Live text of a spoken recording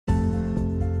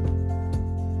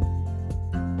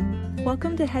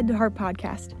Welcome to Head to Heart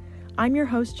Podcast. I'm your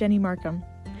host, Jenny Markham.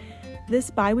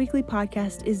 This bi-weekly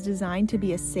podcast is designed to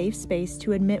be a safe space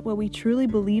to admit what we truly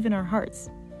believe in our hearts.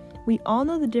 We all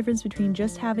know the difference between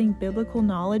just having biblical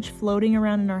knowledge floating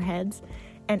around in our heads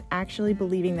and actually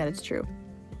believing that it's true.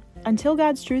 Until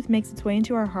God's truth makes its way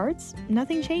into our hearts,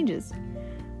 nothing changes.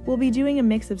 We'll be doing a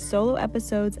mix of solo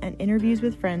episodes and interviews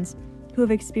with friends who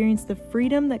have experienced the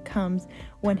freedom that comes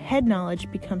when head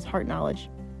knowledge becomes heart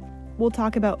knowledge. We'll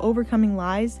talk about overcoming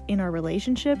lies in our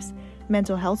relationships,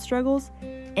 mental health struggles,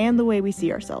 and the way we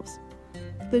see ourselves.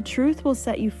 The truth will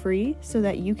set you free so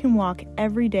that you can walk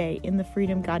every day in the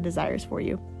freedom God desires for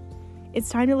you. It's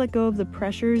time to let go of the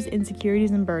pressures,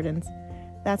 insecurities, and burdens.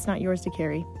 That's not yours to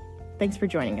carry. Thanks for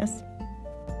joining us.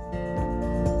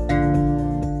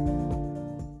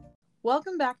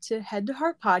 Welcome back to Head to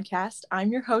Heart Podcast.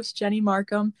 I'm your host, Jenny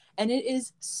Markham, and it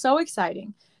is so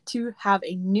exciting to have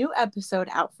a new episode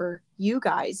out for you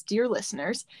guys, dear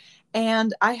listeners.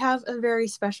 And I have a very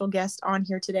special guest on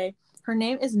here today. Her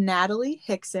name is Natalie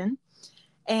Hickson.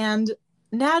 And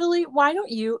Natalie, why don't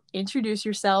you introduce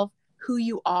yourself, who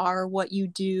you are, what you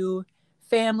do,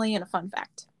 family, and a fun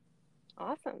fact.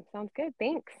 Awesome. Sounds good.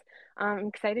 Thanks. I'm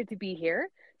excited to be here.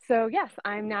 So yes,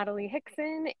 I'm Natalie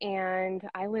Hickson, and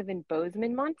I live in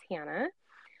Bozeman, Montana,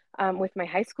 with my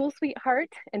high school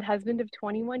sweetheart and husband of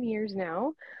 21 years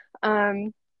now.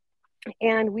 And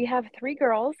we have three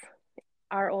girls.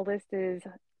 Our oldest is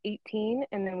 18,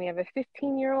 and then we have a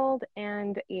 15-year-old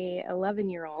and a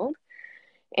 11-year-old.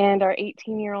 And our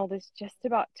 18-year-old is just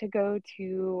about to go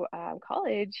to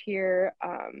college here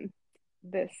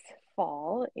this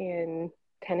fall in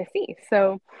Tennessee.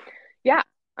 So yeah,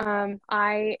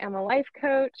 I am a life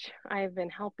coach. I've been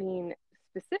helping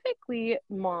specifically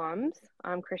moms,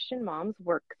 Christian moms,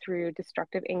 work through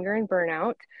destructive anger and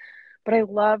burnout. But I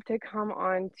love to come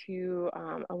on to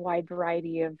a wide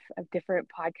variety of different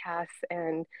podcasts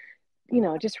and,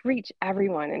 just reach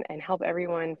everyone and help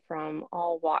everyone from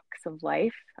all walks of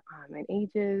life and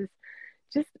ages.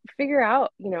 Just figure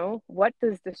out, what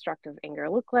does destructive anger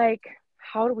look like?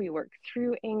 How do we work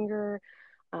through anger?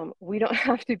 We don't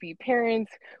have to be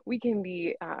parents. We can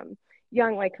be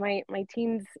young, like my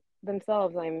teens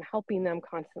themselves. I'm helping them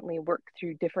constantly work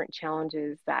through different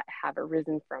challenges that have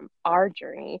arisen from our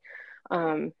journey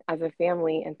as a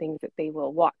family and things that they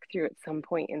will walk through at some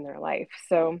point in their life.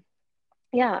 So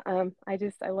yeah,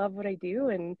 I love what I do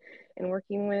and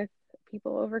working with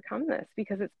people overcome this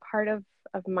because it's part of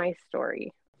my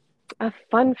story. A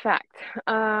fun fact.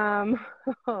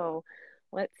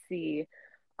 Let's see.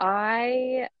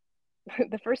 The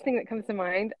first thing that comes to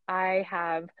mind, I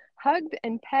have hugged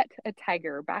and pet a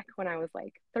tiger back when I was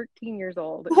like 13 years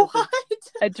old. It was What?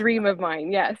 a dream of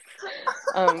mine. Yes.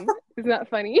 Isn't that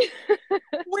funny?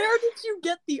 Where did you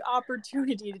get the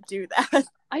opportunity to do that?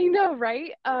 I know,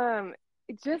 right?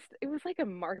 It was like a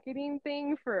marketing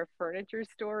thing for a furniture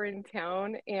store in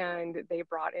town, and they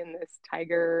brought in this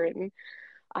tiger, and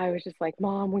I was just like,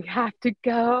 Mom, we have to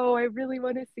go. I really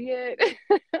want to see it.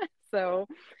 So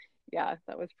yeah,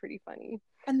 that was pretty funny.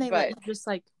 And they let you just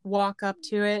like walk up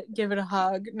to it, give it a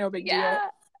hug, no big deal.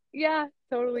 Yeah,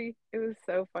 totally. It was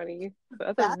so funny.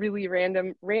 So that's a really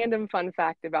random fun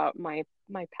fact about my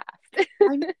past.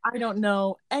 I don't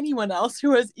know anyone else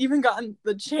who has even gotten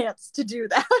the chance to do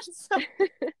that. So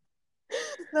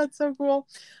that's so cool.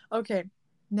 Okay,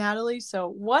 Natalie, so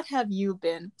what have you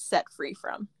been set free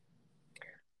from?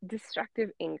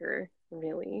 Destructive anger,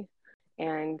 really.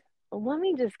 And let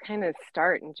me just kind of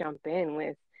start and jump in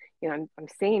with, I'm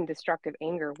saying destructive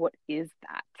anger. What is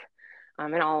that?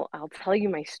 And I'll tell you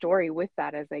my story with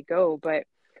that as I go. But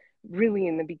really,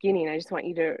 in the beginning, I just want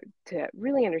you to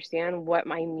really understand what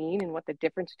I mean and what the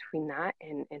difference between that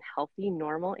and healthy,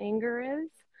 normal anger is.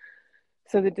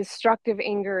 So the destructive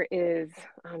anger is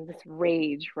this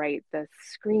rage, right? The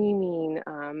screaming.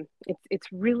 It's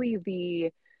really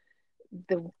the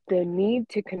need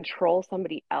to control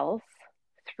somebody else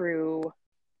through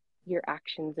your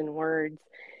actions and words.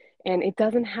 And it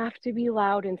doesn't have to be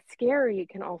loud and scary. It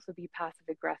can also be passive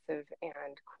aggressive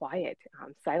and quiet,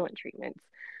 silent treatments.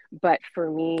 But for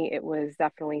me, it was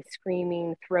definitely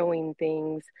screaming, throwing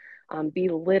things,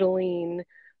 belittling,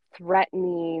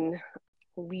 threatening,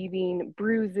 leaving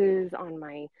bruises on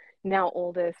my now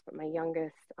oldest, but my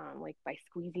youngest, like by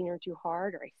squeezing her too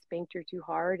hard, or I spanked her too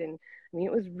hard. And I mean,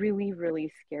 it was really,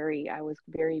 really scary. I was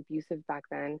very abusive back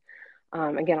then.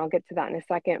 Again, I'll get to that in a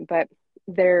second, but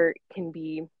there can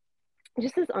be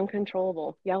just this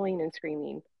uncontrollable yelling and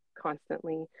screaming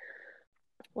constantly.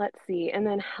 Let's see. And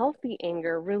then healthy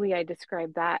anger, really, I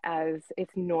describe that as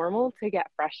it's normal to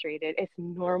get frustrated. It's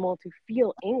normal to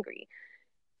feel angry.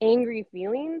 Angry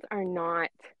feelings are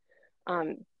not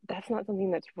That's not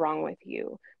something that's wrong with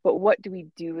you. But what do we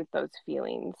do with those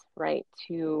feelings, right?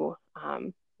 To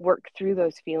work through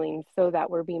those feelings so that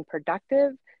we're being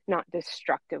productive, not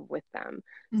destructive with them.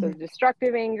 So the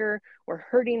destructive anger, we're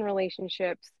hurting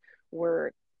relationships,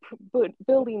 we're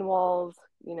building walls,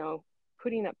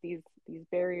 putting up these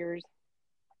barriers,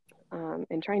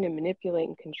 and trying to manipulate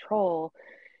and control.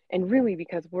 And really,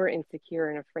 because we're insecure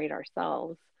and afraid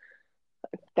ourselves,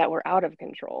 that we're out of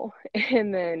control.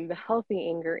 And then the healthy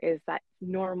anger is that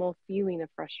normal feeling of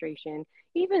frustration,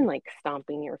 even like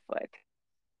stomping your foot,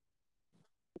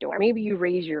 or maybe you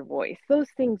raise your voice. Those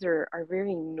things are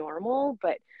very normal,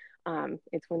 but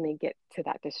it's when they get to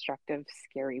that destructive,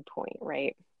 scary point,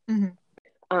 right?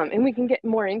 And we can get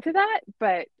more into that,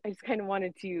 but I just kind of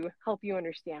wanted to help you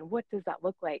understand, what does that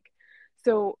look like?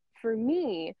 So for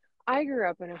me, I grew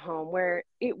up in a home where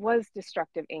it was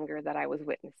destructive anger that I was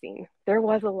witnessing. There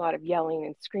was a lot of yelling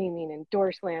and screaming and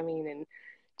door slamming and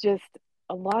just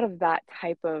a lot of that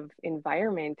type of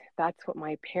environment. That's what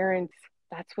my parents,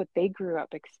 that's what they grew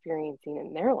up experiencing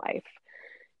in their life.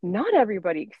 Not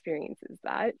everybody experiences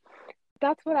that.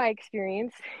 That's what I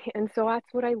experienced. And so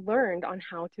that's what I learned on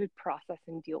how to process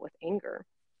and deal with anger.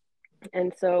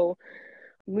 And so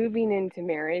moving into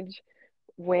marriage,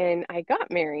 when I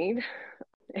got married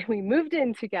and we moved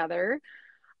in together,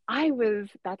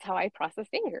 that's how I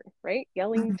processed anger, right?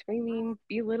 Yelling, screaming,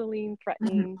 belittling,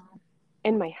 threatening.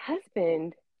 And my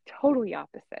husband, totally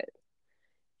opposite.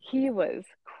 He was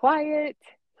quiet.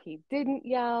 He didn't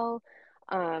yell.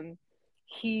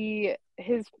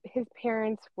 His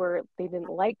parents they didn't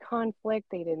like conflict.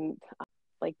 They didn't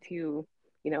like to,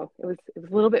 it was a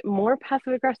little bit more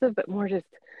passive aggressive, but more just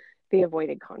they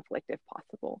avoided conflict if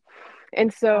possible.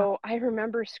 And so I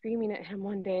remember screaming at him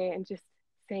one day and just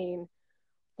saying,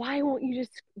 "Why won't you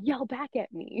just yell back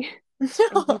at me?" And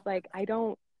he's like, "I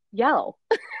don't yell."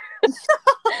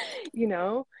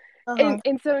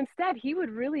 And so instead he would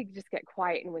really just get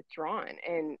quiet and withdrawn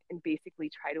and basically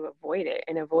try to avoid it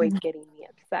and avoid getting me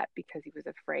upset, because he was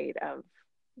afraid of,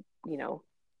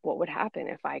 what would happen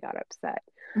if I got upset.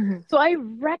 So I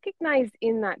recognized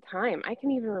in that time, I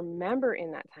can even remember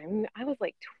in that time, I was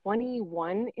like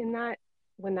 21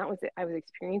 when that was it, I was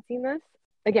experiencing this.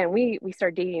 Again, we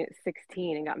started dating at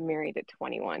 16 and got married at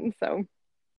 21. So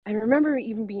I remember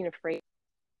even being afraid,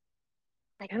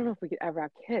 like, I don't know if we could ever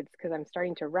have kids, because I'm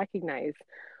starting to recognize,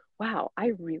 wow,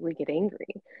 I really get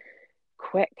angry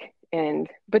quick.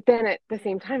 But then at the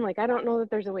same time, like, I don't know that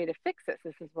there's a way to fix this.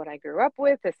 This is what I grew up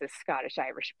with. This is Scottish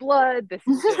Irish blood. This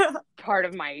is just part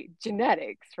of my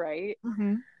genetics, right?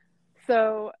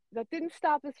 So that didn't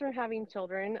stop us from having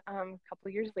children. A couple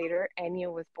of years later,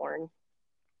 Enya was born.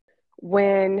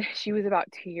 When she was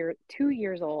about 2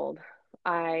 years old,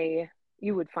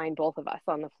 you would find both of us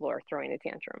on the floor throwing a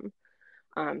tantrum,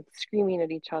 screaming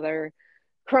at each other,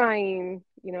 crying,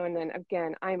 and then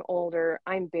again, I'm older,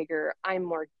 I'm bigger, I'm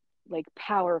more like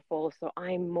powerful, so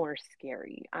I'm more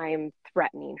scary. I'm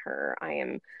threatening her.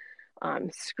 I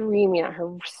am screaming at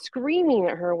her. Screaming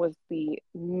at her was the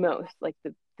most, like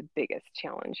the biggest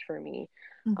challenge for me.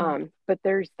 But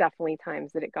there's definitely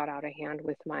times that it got out of hand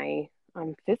with my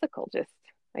physical, just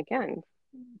again,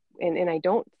 and I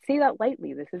don't say that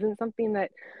lightly. This isn't something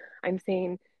that I'm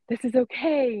saying this is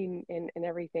okay and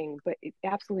everything, but it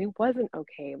absolutely wasn't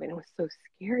okay. And it was so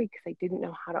scary because I didn't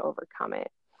know how to overcome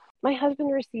it. My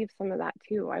husband received some of that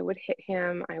too. I would hit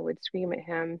him, I would scream at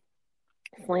him,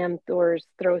 slam doors,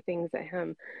 throw things at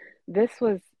him. This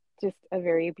was just a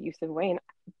very abusive way. And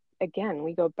again,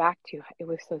 we go back to, it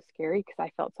was so scary because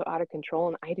I felt so out of control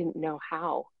and I didn't know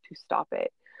how to stop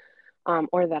it,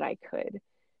 or that I could.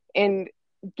 And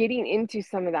getting into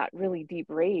some of that really deep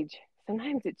rage,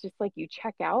 sometimes it's just like you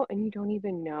check out and you don't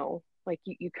even know. Like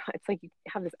it's like you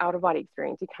have this out of body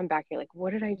experience. You come back, you're like,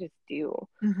 what did I just do?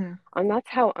 And that's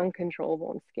how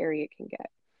uncontrollable and scary it can get.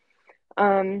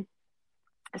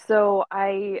 So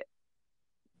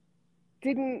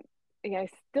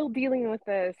still dealing with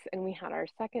this, and we had our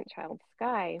second child,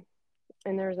 Sky.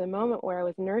 And there was a moment where I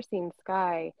was nursing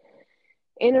Sky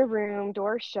in a room,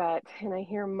 door shut, and I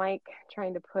hear my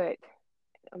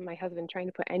husband trying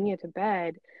to put Enya to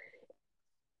bed.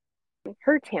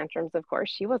 Her tantrums, of course,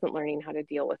 she wasn't learning how to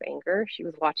deal with anger. She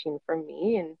was watching from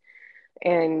me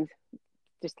and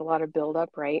just a lot of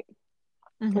buildup, right?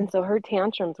 And so her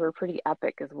tantrums were pretty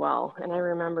epic as well. And I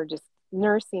remember just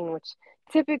nursing, which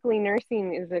typically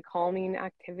nursing is a calming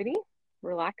activity,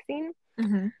 relaxing.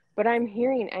 But I'm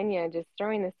hearing Enya just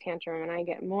throwing this tantrum, and I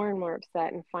get more and more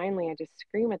upset. And finally, I just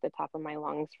scream at the top of my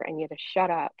lungs for Enya to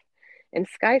shut up. And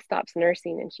Sky stops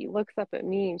nursing, and she looks up at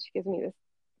me, and she gives me this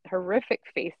horrific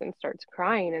face and starts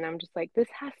crying. And I'm just like, this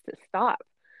has to stop.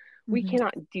 We Mm-hmm.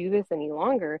 cannot do this any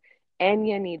longer.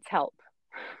 Enya needs help.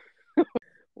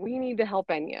 We need to help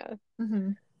Enya.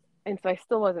 Mm-hmm. And so I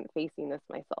still wasn't facing this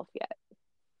myself yet.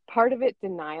 Part of it,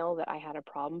 denial that I had a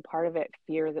problem. Part of it,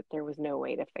 fear that there was no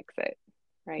way to fix it.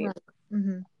 Right. Right.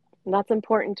 Mm-hmm. And that's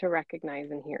important to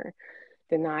recognize and hear.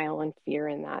 Denial and fear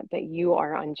in that you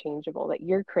are unchangeable, that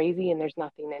you're crazy and there's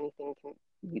no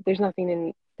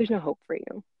hope for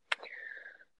you.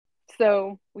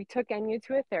 So we took Enya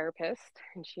to a therapist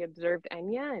and she observed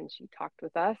Enya and she talked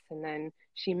with us, and then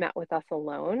she met with us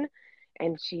alone.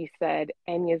 And she said,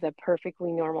 Enya's a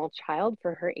perfectly normal child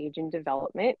for her age and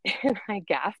development. And I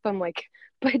gasped. I'm like,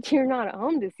 but you're not at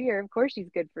home to see her. Of course she's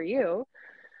good for you.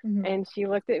 Mm-hmm. And she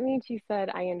looked at me and she said,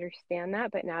 I understand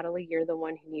that, but Natalie, you're the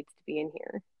one who needs to be in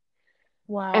here.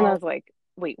 And I Wow. was like,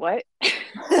 wait, what?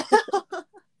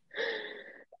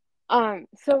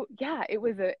 So yeah, it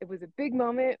was a big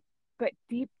moment, but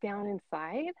deep down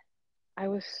inside, I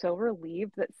was so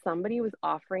relieved that somebody was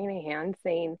offering a hand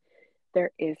saying,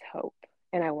 there is hope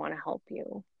and I want to help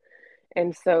you.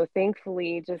 And so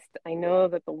thankfully, just I know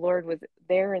that the Lord was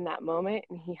there in that moment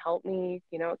and he helped me,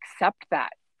 accept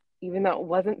that. Even though it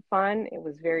wasn't fun, it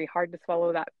was very hard to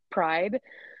swallow that pride.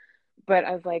 But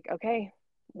I was like, okay,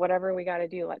 whatever we got to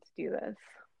do, let's do this.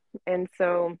 And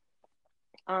so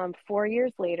 4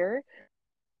 years later,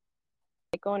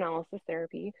 psychoanalysis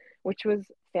therapy, which was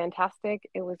fantastic.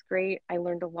 It was great. I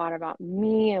learned a lot about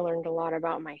me. I learned a lot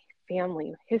about my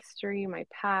family history, my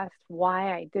past,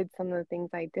 why I did some of the things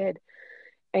I did.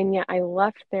 And yet I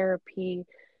left therapy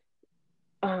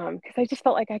because I just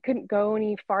felt like I couldn't go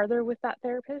any farther with that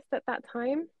therapist at that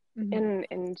time. Mm-hmm.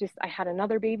 And just I had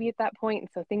another baby at that point, and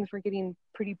so things were getting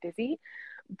pretty busy.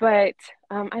 But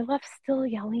I left still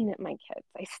yelling at my kids.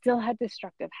 I still had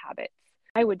destructive habits.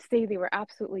 I would say they were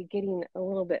absolutely getting a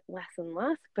little bit less and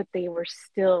less, but they were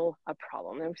still a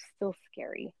problem. They were still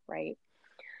scary, right?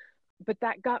 But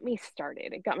that got me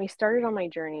started. It got me started on my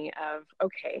journey of,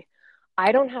 okay,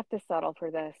 I don't have to settle for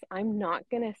this. I'm not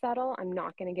going to settle. I'm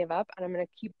not going to give up. And I'm going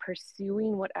to keep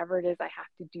pursuing whatever it is I have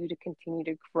to do to continue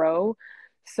to grow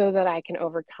so that I can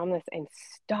overcome this and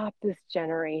stop this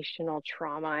generational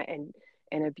trauma and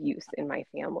abuse in my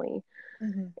family.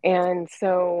 Mm-hmm. And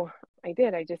so I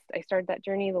did. I started that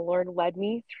journey. The Lord led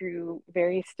me through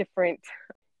various different,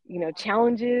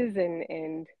 challenges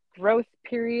and growth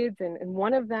periods. And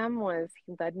one of them was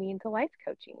he led me into life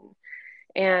coaching.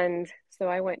 And so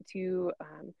I went to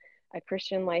a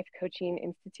Christian Life Coaching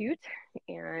Institute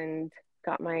and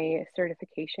got my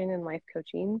certification in life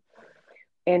coaching.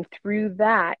 And through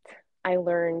that, I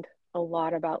learned a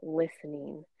lot about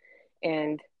listening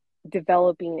and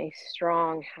developing a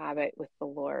strong habit with the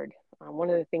Lord. One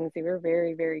of the things they were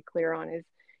very, very clear on is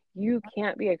you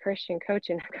can't be a Christian coach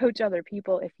and coach other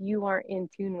people if you aren't in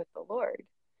tune with the Lord.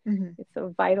 Mm-hmm. It's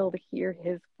so vital to hear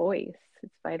his voice.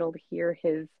 It's vital to hear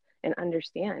his and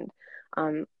understand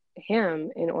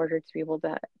him in order to be able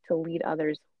to lead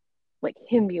others, like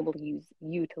him be able to use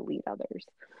you to lead others,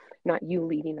 not you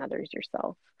leading others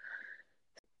yourself.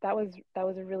 That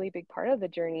was a really big part of the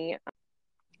journey.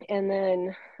 And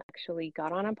then actually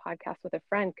got on a podcast with a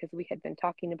friend because we had been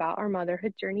talking about our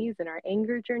motherhood journeys and our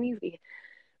anger journeys. We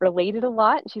related a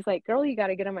lot. And she's like, girl, you got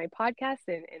to get on my podcast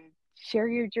and share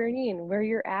your journey and where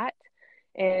you're at.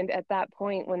 And at that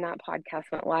point, when that podcast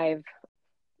went live,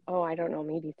 I don't know,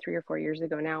 maybe 3 or 4 years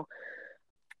ago now,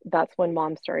 that's when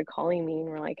mom started calling me and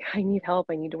we're like, I need help.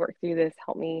 I need to work through this.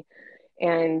 Help me.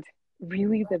 And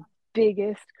really the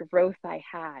biggest growth I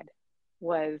had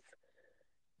was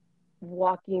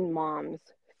walking moms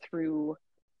through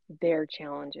their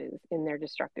challenges in their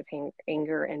destructive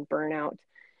anger and burnout.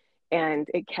 And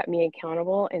it kept me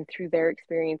accountable. And through their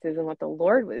experiences and what the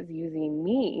Lord was using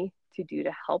me to do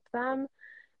to help them,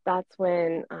 that's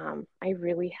when I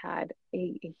really had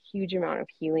a huge amount of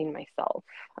healing myself.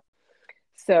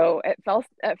 So it felt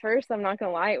at first, I'm not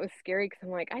gonna lie, it was scary because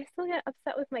I'm like, I still get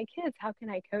upset with my kids. How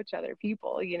can I coach other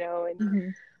people,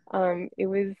 And Mm-hmm.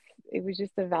 it was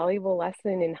just a valuable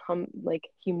lesson in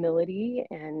humility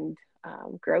and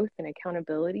growth and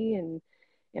accountability and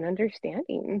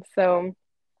understanding. So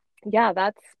yeah,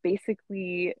 that's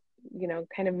basically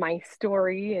kind of my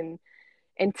story.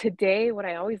 And today, what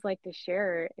I always like to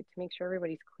share to make sure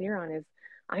everybody's clear on is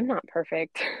I'm not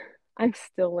perfect. I'm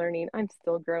still learning. I'm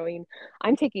still growing.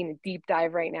 I'm taking a deep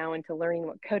dive right now into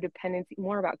learning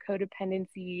more about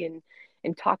codependency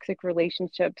and toxic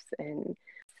relationships. And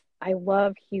I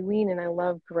love healing and I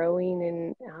love growing,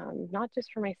 and not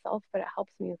just for myself, but it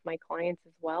helps me with my clients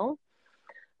as well.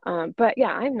 But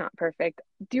yeah, I'm not perfect.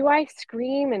 Do I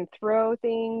scream and throw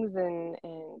things and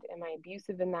am I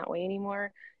abusive in that way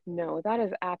anymore? No, that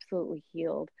is absolutely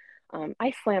healed.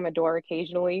 I slam a door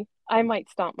occasionally. I might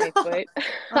stomp my foot.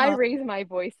 I Uh-huh. raise my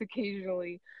voice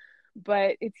occasionally.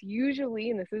 But it's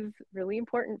usually, and this is really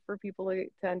important for people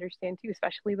to understand too,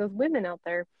 especially those women out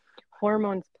there,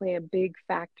 hormones play a big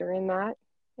factor in that.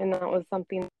 And that was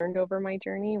something I learned over my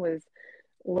journey, was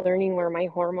learning where my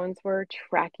hormones were,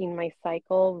 tracking my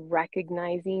cycle,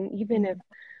 recognizing, even if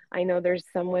I know there's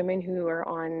some women who are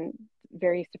on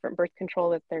various different birth control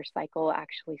that their cycle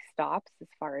actually stops as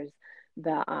far as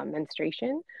the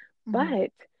menstruation, Mm-hmm.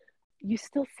 but you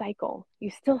still cycle. You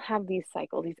still have these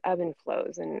cycles, these ebb and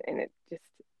flows, and it just,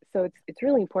 so it's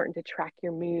really important to track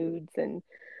your moods and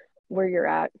where you're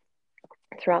at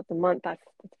throughout the month. That's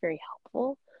very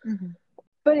helpful. Mm-hmm.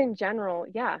 But in general,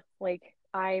 yeah, like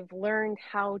I've learned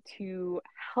how to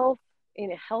health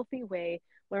in a healthy way,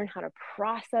 learn how to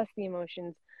process the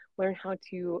emotions, learn how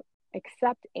to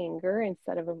accept anger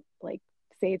instead of like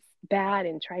say it's bad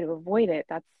and try to avoid it.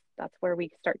 That's where we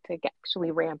start to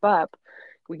actually ramp up.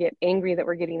 We get angry that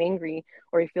we're getting angry,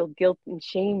 or we feel guilt and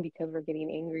shame because we're getting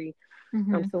angry.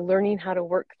 Mm-hmm. So learning how to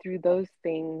work through those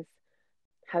things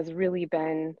has really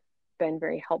been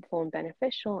very helpful and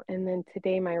beneficial. And then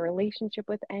today, my relationship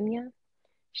with Enya,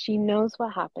 she knows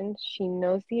what happened. She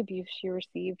knows the abuse she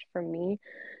received from me.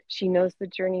 She knows the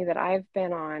journey that I've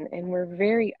been on, and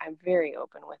I'm very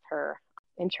open with her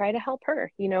and try to help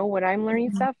her. You know, when I'm learning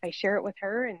Mm-hmm. stuff, I share it with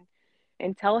her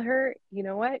and tell her, you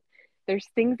know what, there's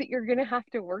things that you're going to have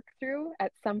to work through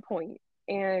at some point.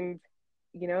 And,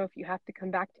 you know, if you have to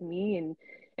come back to me and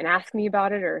ask me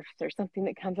about it, or if there's something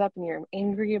that comes up and you're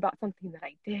angry about something that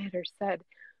I did or said,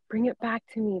 bring it back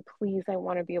to me, please. I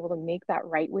want to be able to make that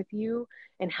right with you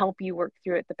and help you work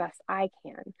through it the best I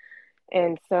can.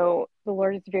 And so the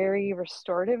Lord is very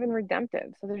restorative and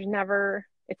redemptive. So it's never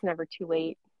too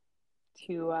late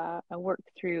to work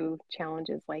through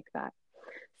challenges like that.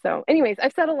 So, anyways,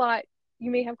 I've said a lot. You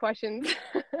may have questions.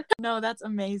 No, that's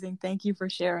amazing. Thank you for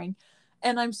sharing.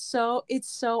 And it's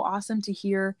so awesome to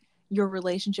hear your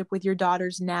relationship with your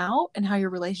daughters now and how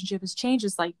your relationship has changed.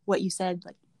 Is like what you said,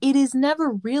 like it is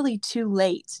never really too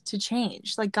late to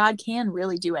change. Like God can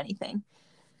really do anything.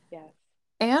 Yes.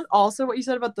 And also what you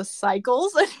said about the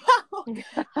cycles and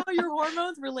how your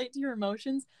hormones relate to your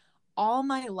emotions. All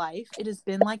my life, it has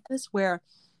been like this where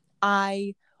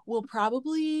I will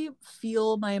probably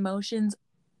feel my emotions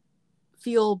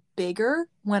feel bigger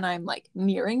when I'm like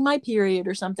nearing my period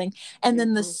or something. And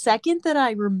then the Mm-hmm. second that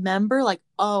I remember, like,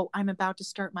 oh, I'm about to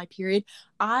start my period,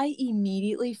 I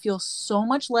immediately feel so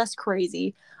much less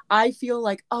crazy. I feel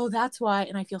like, oh, that's why.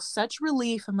 And I feel such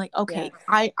relief. I'm like, okay,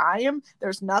 Yes.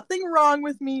 there's nothing wrong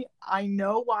with me. I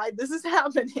know why this is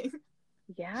happening.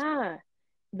 Yeah.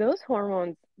 Those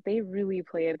hormones, they really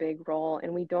play a big role,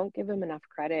 and we don't give them enough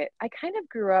credit. I kind of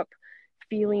grew up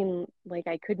feeling like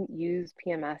I couldn't use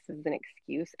PMS as an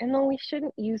excuse. And though we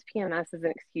shouldn't use PMS as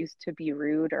an excuse to be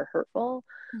rude or hurtful,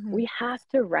 Mm-hmm. we have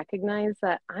to recognize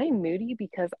that I'm moody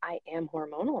because I am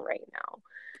hormonal right now.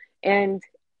 And,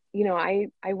 you know, I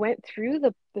went through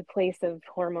the place of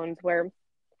hormones where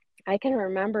I can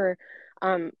remember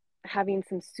um, having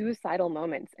some suicidal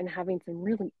moments and having some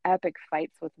really epic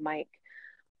fights with Mike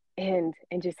and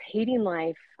just hating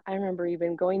life. I remember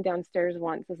even going downstairs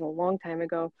once, this was a long time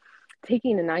ago,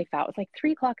 taking a knife out. It was like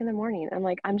 3 o'clock in the morning. I'm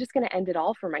like, I'm just gonna end it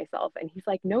all for myself. And he's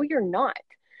like, no, you're not.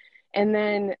 And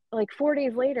then like 4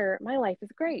 days later, my life is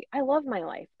great. I love my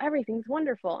life. Everything's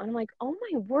wonderful. And I'm like, oh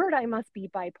my word, I must be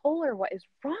bipolar. What is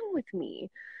wrong with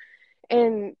me?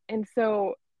 And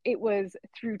so it was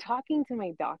through talking to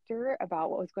my doctor about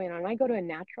what was going on. I go to a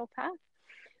naturopath,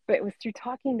 but it was through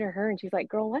talking to her, and she's like,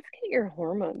 girl, let's get your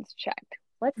hormones checked.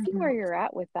 Let's see Mm-hmm. where you're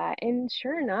at with that. And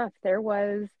sure enough, there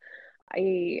was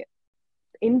a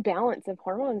imbalance of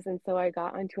hormones. And so I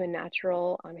got onto a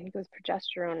natural, I think it was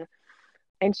progesterone.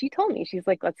 And she told me, she's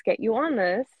like, let's get you on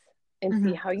this and see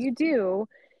Mm-hmm. how you do.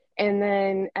 And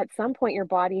then at some point, your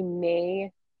body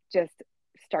may just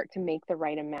start to make the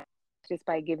right amount just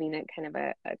by giving it kind of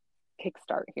a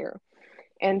kickstart here.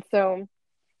 And so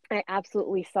I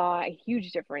absolutely saw a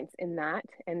huge difference in that,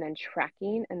 and then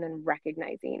tracking and then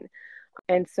recognizing.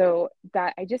 And so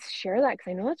that I just share that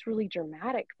because I know that's really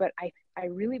dramatic, but I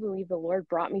really believe the Lord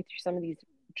brought me through some of these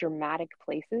dramatic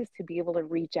places to be able to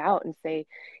reach out and say,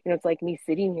 you know, it's like me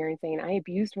sitting here and saying, I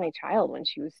abused my child when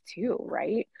she was 2,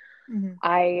 right? Mm-hmm.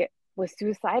 I was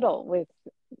suicidal with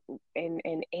and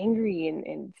angry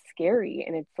and scary.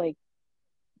 And it's like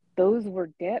those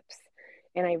were dips.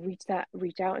 And I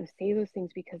reach out and say those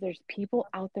things because there's people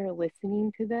out there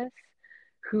listening to this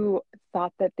who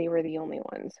thought that they were the only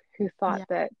ones, who thought Yeah.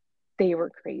 that they were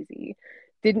crazy,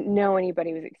 didn't know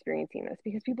anybody was experiencing this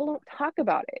because people don't talk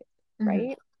about it, Mm-hmm.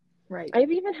 right? Right.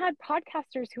 I've even had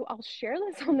podcasters who I'll share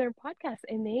this on their podcast,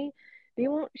 and they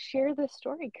won't share the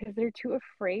story because they're too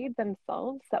afraid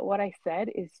themselves that what I said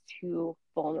is too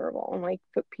vulnerable. I'm like,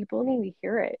 but people need to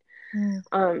hear it.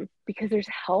 Because there's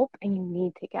help, and you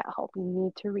need to get help. You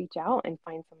need to reach out and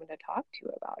find someone to talk to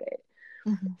about it.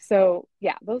 So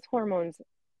yeah, those hormones,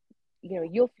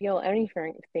 you'll feel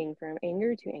anything from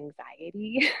anger to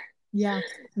anxiety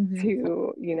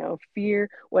to, fear,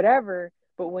 whatever.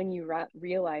 But when you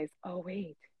realize, oh,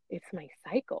 wait, it's my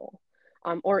cycle.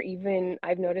 Or even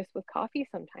I've noticed with coffee,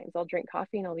 sometimes I'll drink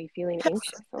coffee and I'll be feeling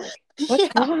anxious. I'm like,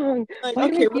 what's wrong? Like, Why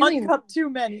okay, am I feeling... 1 cup too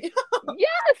many.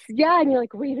 Yes. Yeah. And you're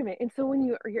like, wait a minute. And so when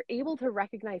you're able to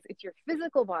recognize it's your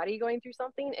physical body going through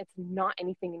something, it's not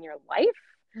anything in your life.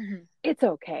 It's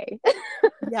okay.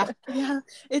 Yeah.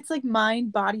 It's like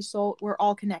mind, body, soul. We're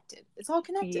all connected. It's all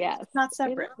connected. Yes, it's not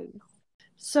separate.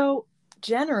 So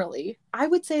generally, I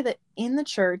would say that in the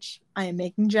church, I am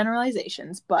making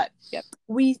generalizations, but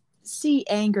we see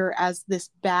anger as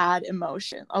this bad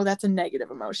emotion. Oh, that's a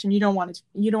negative emotion. You don't want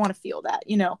to feel that,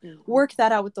 work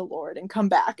that out with the Lord and come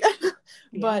back.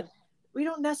 But we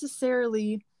don't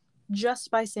necessarily,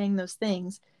 just by saying those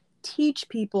things, teach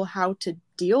people how to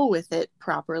deal with it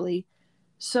properly.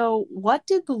 So what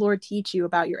did the Lord teach you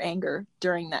about your anger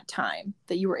during that time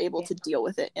that you were able to deal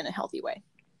with it in a healthy way?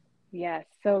 Yes,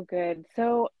 so good.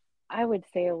 So I would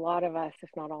say a lot of us, if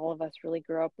not all of us, really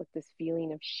grew up with this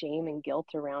feeling of shame and guilt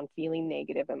around feeling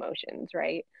negative emotions,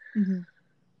 right?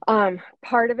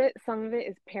 Part of it, some of it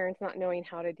is parents not knowing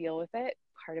how to deal with it.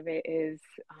 Part of it is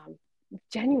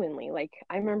genuinely, like,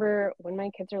 I remember when my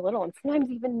kids are little, and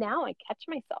sometimes even now I catch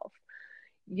myself.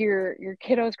 Your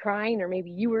kiddo's crying, or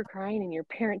maybe you were crying, and your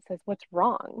parent says, "What's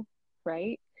wrong?"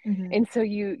 Right? And so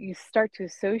you start to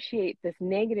associate this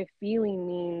negative feeling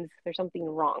means there's something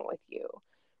wrong with you,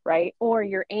 right? Or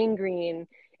you're angry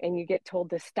and you get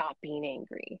told to stop being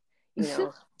angry,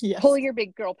 pull your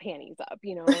big girl panties up,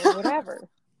 whatever,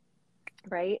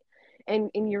 right? And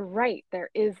you're right,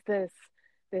 there is this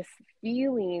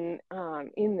feeling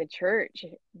in the church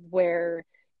where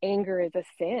anger is a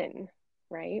sin,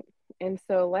 right? And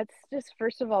so let's just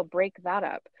first of all break that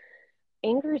up.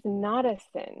 Anger is not a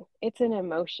sin. It's an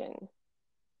emotion.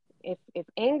 If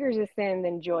anger is a sin,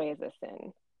 then joy is a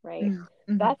sin, right?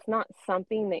 That's not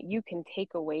something that you can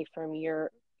take away from your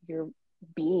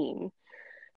being.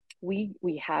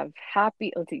 We have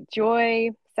joy,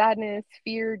 sadness,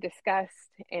 fear,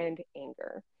 disgust, and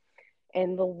anger.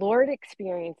 And the Lord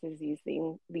experiences these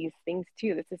things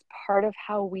too. This is part of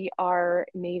how we are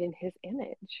made in His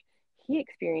image. He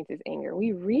experiences anger.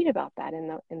 We read about that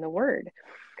in the Word.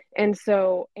 And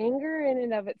so anger in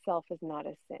and of itself is not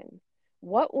a sin.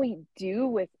 What we do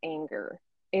with anger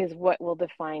is what will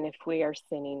define if we are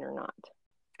sinning or not.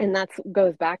 And that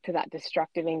goes back to that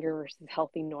destructive anger versus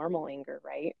healthy, normal anger,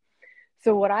 right?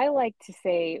 So what I like to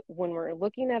say when we're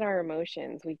looking at our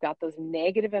emotions, we've got those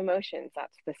negative emotions.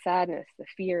 That's the sadness, the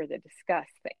fear, the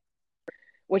disgust thing.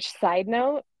 Which, side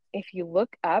note, if you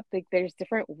look up, like, there's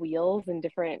different wheels and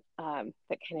different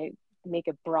that kind of make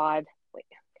a broad, like,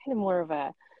 kind of more of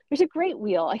a, there's a great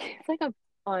wheel. It's like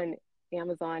on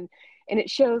Amazon, and it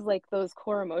shows like those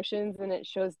core emotions, and it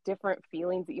shows different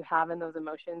feelings that you have in those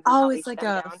emotions. Oh, it's like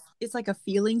a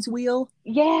feelings wheel.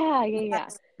 Yeah.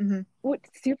 What's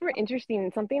super interesting,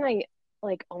 and something I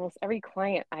like almost every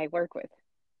client I work with,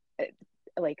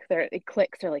 like it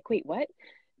clicks. They're like, wait, what?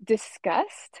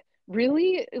 Disgust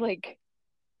really, like,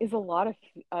 is a lot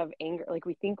of anger. Like,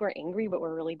 we think we're angry, but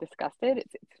we're really disgusted.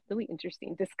 It's really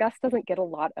interesting. Disgust doesn't get a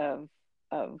lot of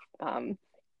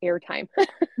airtime.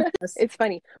 It's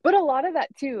funny, but a lot of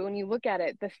that too, when you look at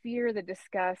it, the fear, the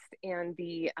disgust, and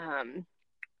the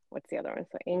what's the other one?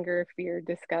 So anger, fear,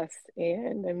 disgust,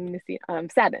 and I'm missing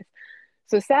sadness.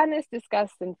 So sadness,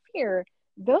 disgust, and fear,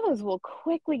 those will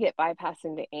quickly get bypassed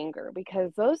into anger,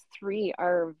 because those three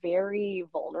are very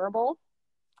vulnerable,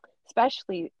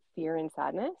 especially fear and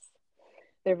sadness.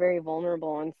 They're very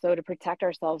vulnerable. And so to protect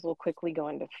ourselves, we'll quickly go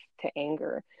into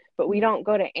anger. But we don't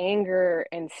go to anger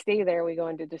and stay there. We go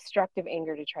into destructive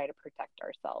anger to try to protect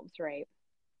ourselves, right?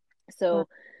 So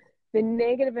the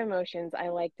negative emotions, I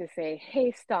like to say,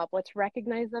 hey, stop. Let's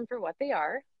recognize them for what they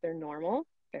are. They're normal.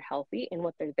 They're healthy. And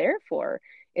what they're there for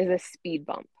is a speed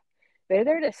bump. They're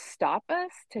there to stop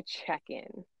us, to check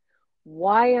in.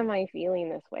 Why am I feeling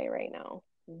this way right now?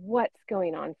 What's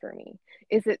going on for me?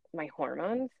 Is it my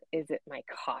hormones? Is it my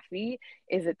coffee?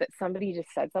 Is it that somebody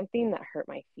just said something that hurt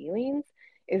my feelings?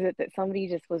 Is it that somebody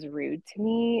just was rude to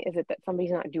me? Is it that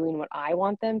somebody's not doing what I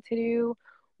want them to do?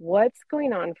 What's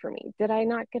going on for me? Did I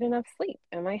not get enough sleep?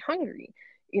 Am I hungry?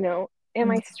 Am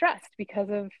I stressed because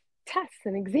of tests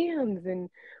and exams, and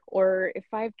or if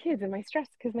I have kids, am I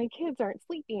stressed because my kids aren't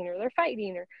sleeping or they're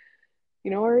fighting, or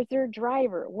or is there a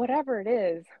driver, whatever it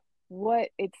is,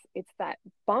 it's that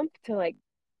bump to like,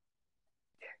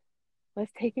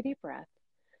 let's take a deep breath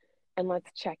and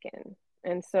let's check in.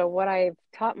 And so what I've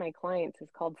taught my clients is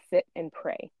called sit and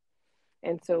pray.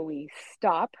 And so we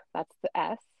stop, that's the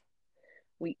S.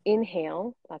 We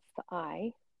inhale, that's the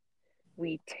I.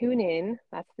 We tune in,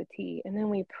 that's the T. And then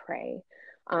we pray.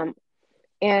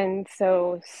 And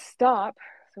so stop.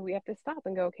 So we have to stop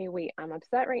and go, okay, wait, I'm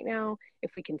upset right now.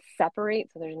 If we can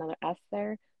separate, so there's another S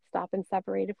there, stop and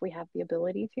separate if we have the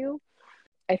ability to.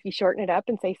 If you shorten it up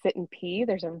and say sit and pee,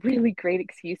 there's a really great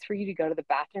excuse for you to go to the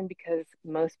bathroom, because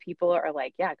most people are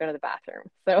like, yeah, go to the bathroom.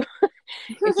 So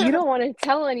if you don't want to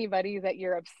tell anybody that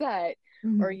you're upset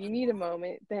or you need a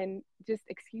moment, then just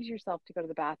excuse yourself to go to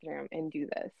the bathroom and do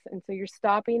this. And so you're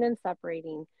stopping and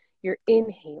separating, you're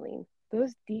inhaling.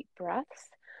 Those deep breaths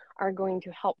are going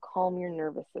to help calm your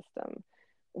nervous system.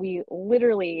 We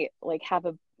literally like have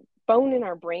a bone in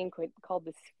our brain called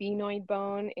the sphenoid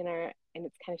bone and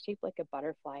it's kind of shaped like a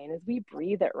butterfly. And as we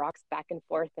breathe, it rocks back and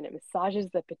forth and it massages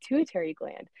the pituitary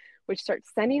gland, which starts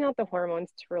sending out the hormones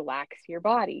to relax your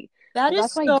body. That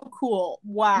is so cool.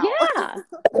 Wow. Yeah.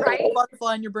 Right?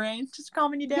 Butterfly in your brain, just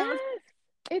calming you down. Yes.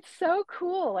 It's so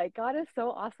cool. Like, God is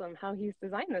so awesome how he's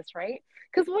designed this, right?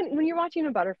 Because when you're watching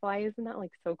a butterfly, isn't that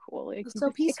like so cool? Like, it's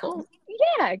so peaceful.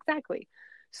 Yeah, exactly.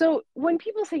 So when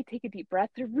people say take a deep breath,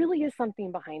 there really is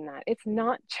something behind that. It's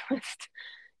not just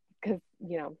because,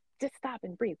 just stop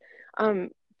and breathe.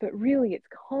 But really it's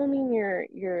calming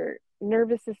your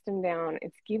nervous system down.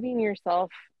 It's giving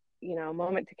yourself, a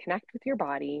moment to connect with your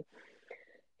body.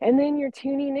 And then you're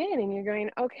tuning in and you're going,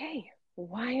 okay,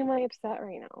 why am I upset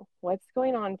right now? What's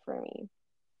going on for me?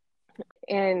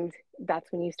 And that's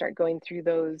when you start going through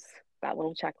that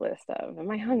little checklist of, am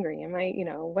I hungry? Am I,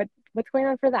 what's going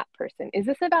on for that person? Is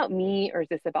this about me or is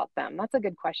this about them? That's a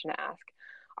good question to ask.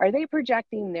 Are they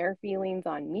projecting their feelings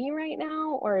on me right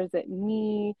now, or is it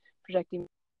me projecting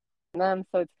them?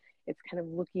 So it's kind of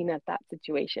looking at that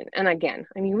situation. And again,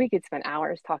 I mean, we could spend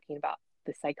hours talking about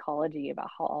the psychology about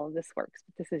how all of this works,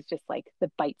 but this is just like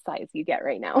the bite size you get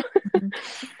right now.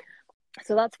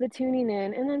 So that's the tuning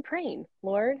in and then praying.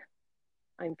 Lord,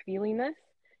 I'm feeling this.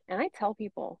 And I tell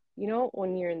people,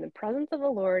 when you're in the presence of the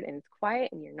Lord and it's quiet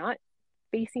and you're not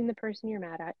facing the person you're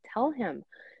mad at, tell him,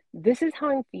 this is how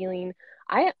I'm feeling.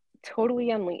 I totally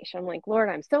unleash. I'm like, Lord,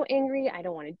 I'm so angry. I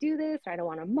don't want to do this. Or I don't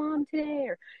want a mom today.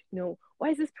 Or, why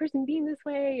is this person being this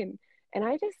way? And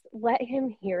I just let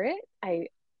him hear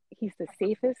it. He's the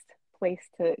safest place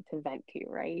to vent to,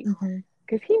 right?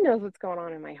 Because he knows what's going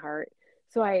on in my heart.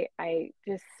 So I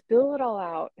just spill it all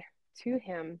out to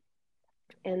him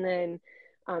and then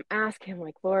ask him,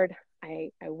 like, Lord,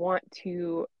 I want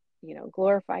to,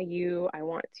 glorify you. I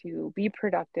want to be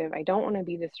productive. I don't want to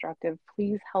be destructive.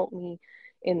 Please help me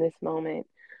in this moment.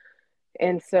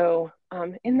 And so,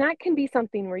 and that can be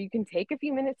something where you can take a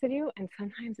few minutes to do. And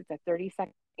sometimes it's a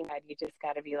 30-second thing that you just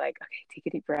got to be like, okay, take a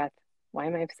deep breath. Why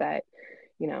am I upset?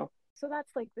 So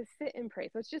that's like the sit and pray.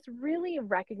 So it's just really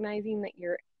recognizing that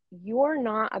you're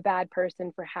not a bad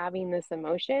person for having this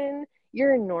emotion.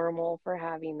 You're normal for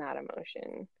having that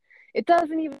emotion. It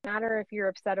doesn't even matter if you're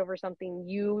upset over something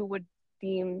you would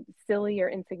deem silly or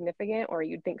insignificant, or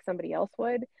you'd think somebody else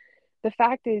would. The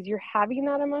fact is, you're having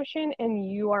that emotion and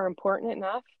you are important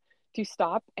enough to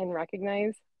stop and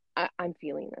recognize, I'm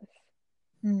feeling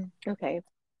this. Okay.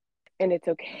 And it's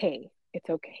okay. It's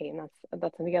okay. And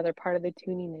that's the other part of the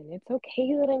tuning in. It's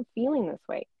okay that I'm feeling this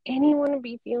way. Anyone would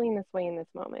be feeling this way in this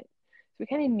moment. So we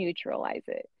kind of neutralize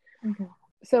it.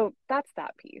 So that's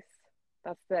that piece.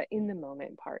 That's the in the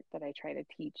moment part that I try to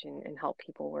teach and help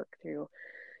people work through.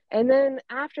 And then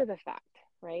after the fact,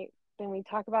 right? Then we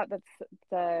talk about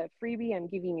the freebie I'm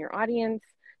giving your audience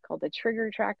called the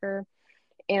trigger tracker.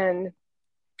 And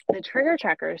the trigger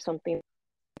tracker is something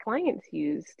clients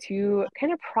use to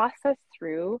kind of process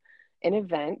through an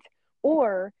event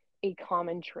or a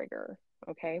common trigger.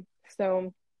 Okay.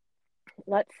 So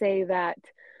let's say that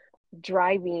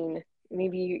driving,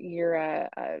 maybe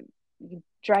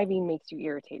driving makes you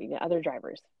irritated to other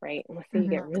drivers, right? And let's say you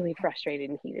get really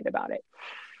frustrated and heated about it.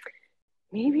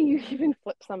 Maybe you even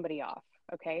flip somebody off.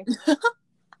 Okay.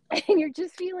 And you're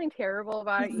just feeling terrible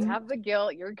about it. You have the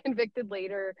guilt, you're convicted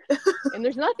later, and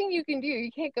there's nothing you can do.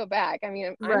 You can't go back. I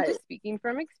mean, I'm just speaking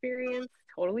from experience,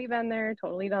 totally been there,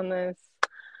 totally done this.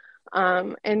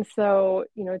 And so,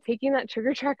 taking that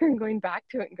trigger tracker and going back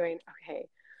to it and going, okay,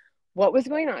 what was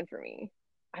going on for me?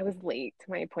 I was late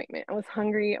to my appointment. I was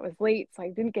hungry. I was late, so I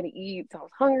didn't get to eat. So I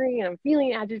was hungry and I'm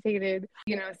feeling agitated.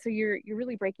 So you're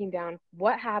really breaking down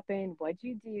what happened, what'd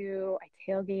you do? I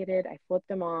tailgated, I flipped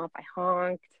them off, I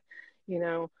honked, you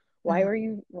know, why were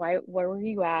you where were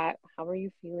you at? How were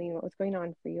you feeling? What was going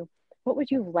on for you? What would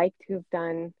you like to have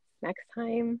done next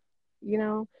time,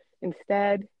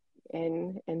 instead?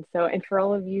 And for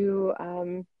all of you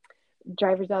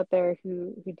drivers out there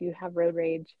who do have road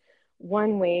rage,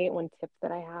 one tip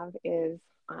that I have is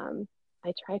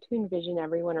I try to envision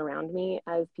everyone around me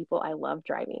as people I love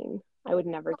driving. I would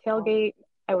never tailgate.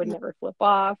 I would never flip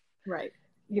off. Right.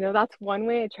 That's one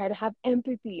way I try to have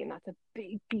empathy, and that's a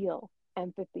big deal.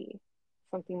 Empathy,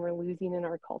 something we're losing in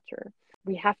our culture.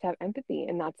 We have to have empathy,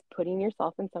 and that's putting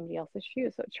yourself in somebody else's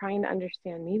shoes. So trying to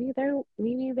understand,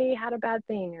 maybe they had a bad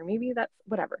thing, or maybe that's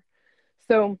whatever.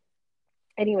 So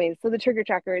anyways, so the trigger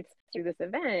tracker, it's through this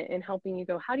event and helping you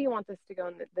go, how do you want this to go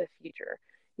in the future?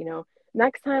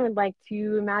 Next time I'd like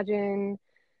to imagine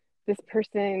this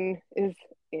person is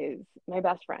my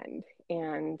best friend,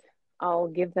 and I'll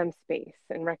give them space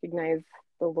and recognize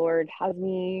the Lord has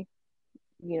me,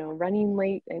 running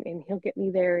late, and he'll get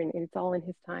me there, and it's all in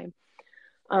his time.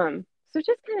 So it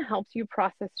just kind of helps you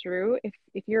process through.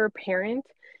 If you're a parent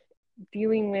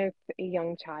dealing with a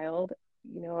young child,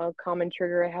 a common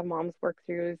trigger I have moms work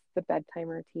through is the bedtime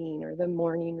routine or the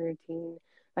morning routine.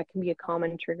 That can be a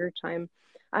common trigger time.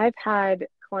 I've had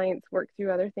clients work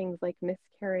through other things like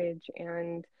miscarriage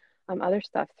and other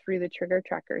stuff through the trigger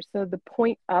tracker. So the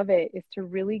point of it is to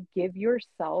really give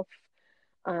yourself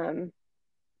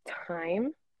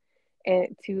time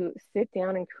and to sit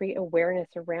down and create awareness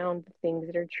around the things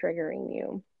that are triggering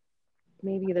you.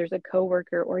 Maybe there's a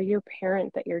coworker or your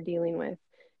parent that you're dealing with,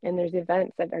 and there's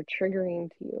events that are triggering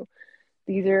to you.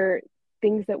 These are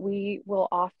things that we will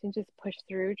often just push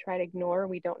through, try to ignore.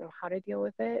 We don't know how to deal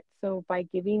with it. So by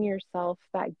giving yourself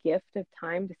that gift of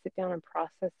time to sit down and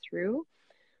process through,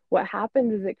 what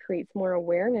happens is it creates more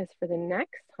awareness for the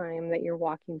next time that you're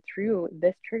walking through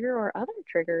this trigger or other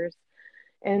triggers.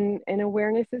 And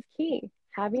awareness is key.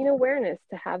 Having awareness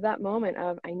to have that moment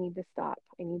of, I need to stop.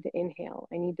 I need to inhale.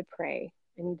 I need to pray.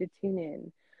 I need to tune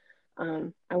in.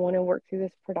 I want to work through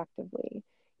this productively,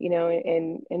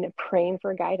 and praying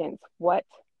for guidance. What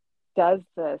does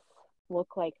this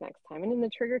look like next time? And in the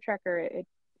trigger tracker, it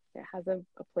has a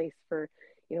place for,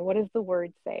 what does the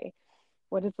word say?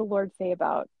 What does the Lord say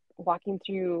about walking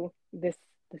through this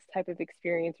type of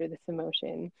experience or this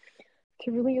emotion?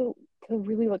 To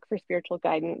really look for spiritual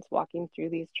guidance walking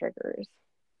through these triggers.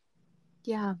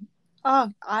 Yeah.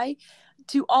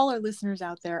 To all our listeners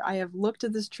out there, I have looked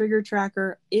at this trigger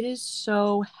tracker. It is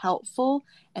so helpful,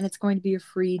 and it's going to be a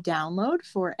free download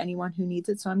for anyone who needs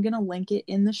it. So I'm going to link it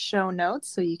in the show notes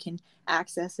so you can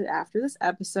access it after this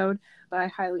episode. But I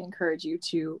highly encourage you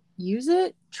to use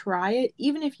it, try it,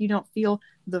 even if you don't feel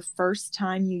the first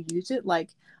time you use it like,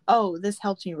 oh, this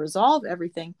helps me resolve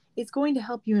everything. It's going to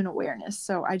help you in awareness.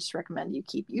 So I just recommend you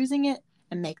keep using it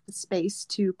and make the space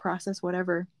to process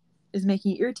whatever is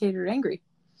making you irritated or angry.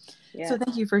 Yeah. So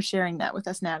thank you for sharing that with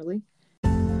us, Natalie.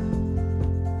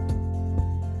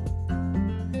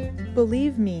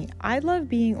 Believe me, I love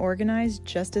being organized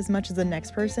just as much as the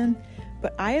next person,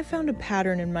 but I have found a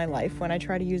pattern in my life when I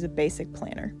try to use a basic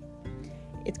planner.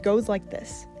 It goes like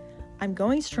this. I'm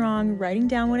going strong, writing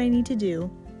down what I need to do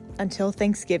until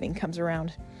Thanksgiving comes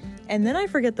around. And then I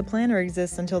forget the planner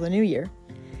exists until the new year.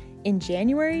 In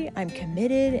January, I'm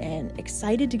committed and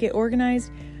excited to get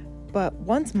organized, but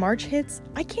once March hits,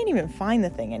 I can't even find the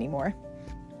thing anymore.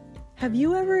 Have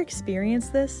you ever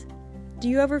experienced this? Do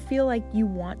you ever feel like you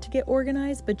want to get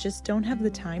organized but just don't have the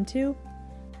time to?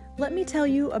 Let me tell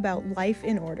you about Life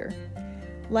in Order.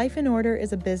 Life in Order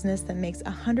is a business that makes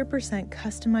 100%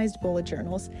 customized bullet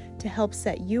journals to help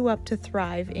set you up to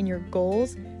thrive in your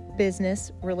goals,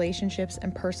 business, relationships,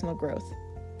 and personal growth.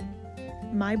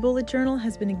 My bullet journal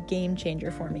has been a game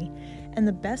changer for me, and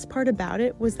the best part about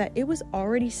it was that it was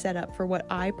already set up for what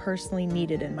I personally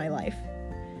needed in my life.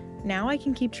 Now I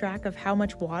can keep track of how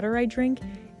much water I drink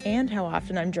and how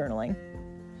often I'm journaling.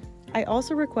 I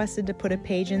also requested to put a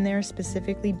page in there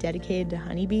specifically dedicated to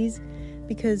honeybees,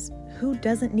 because who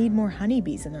doesn't need more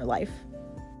honeybees in their life?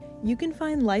 You can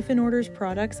find Life in Order's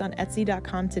products on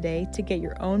Etsy.com today to get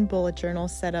your own bullet journal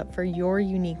set up for your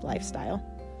unique lifestyle.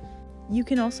 You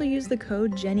can also use the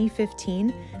code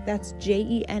JENNY15, that's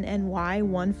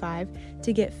JENNY15,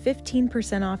 to get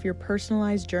 15% off your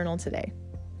personalized journal today.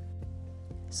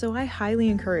 So I highly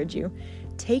encourage you,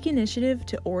 take initiative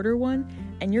to order one,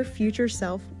 and your future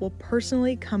self will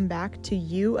personally come back to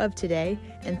you of today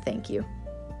and thank you.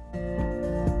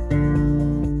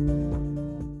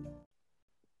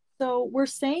 So we're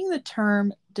saying the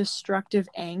term destructive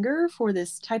anger for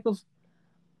this type of,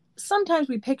 sometimes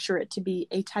we picture it to be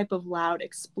a type of loud,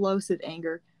 explosive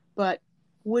anger, but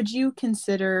would you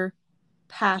consider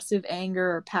passive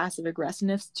anger or passive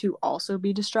aggressiveness to also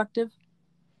be destructive?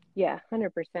 Yeah,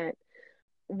 100%.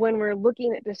 When we're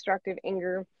looking at destructive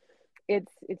anger,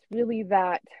 it's really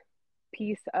that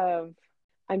piece of,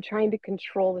 I'm trying to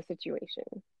control the situation.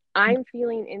 I'm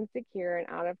feeling insecure and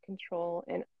out of control,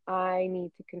 and I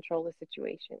need to control the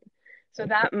situation. So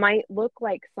that might look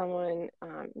like someone,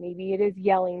 maybe it is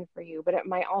yelling for you, but it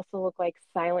might also look like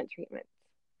silent treatment.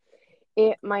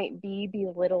 It might be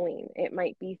belittling. It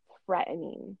might be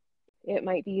threatening. It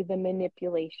might be the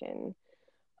manipulation,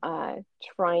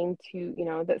 trying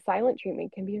to, that silent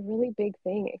treatment can be a really big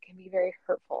thing. It can be very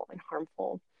hurtful and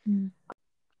harmful.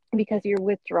 Because you're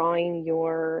withdrawing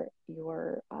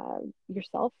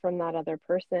yourself from that other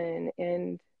person,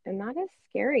 and that is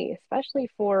scary, especially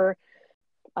for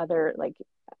other, like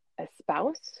a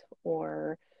spouse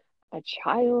or a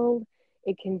child.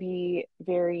 It can be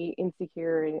very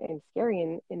insecure and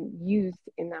scary and used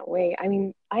in that way. I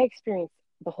mean, I experienced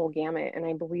the whole gamut, and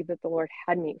I believe that the Lord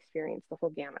had me experience the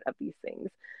whole gamut of these things.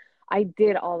 I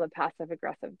did all the passive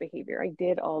aggressive behavior. I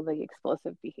did all the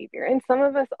explosive behavior. And some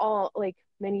of us all, like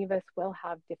many of us, will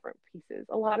have different pieces.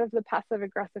 A lot of the passive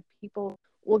aggressive people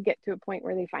will get to a point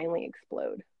where they finally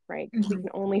explode, right? Because we can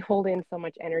only hold in so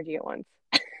much energy at once.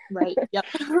 Right. Yep.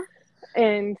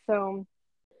 And so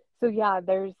yeah,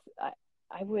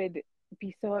 I would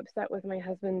be so upset with my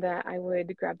husband that I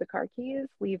would grab the car keys,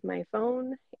 leave my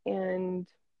phone, and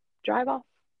drive off.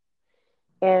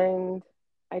 And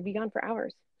I'd be gone for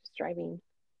hours just driving.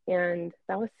 And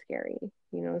that was scary,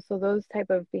 So those type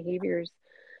of behaviors,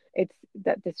 it's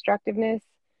that destructiveness.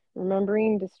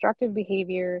 Remembering destructive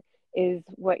behavior is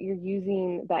what you're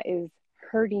using that is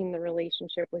hurting the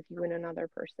relationship with you and another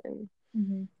person.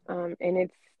 And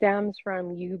it stems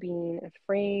from you being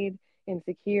afraid,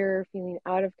 insecure, feeling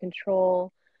out of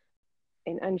control,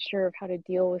 and unsure of how to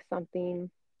deal with something.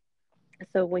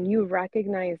 So when you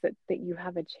recognize that you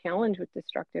have a challenge with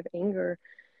destructive anger,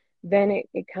 then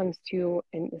it comes to,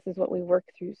 and this is what we work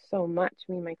through so much,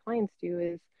 me and my clients do,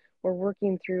 is we're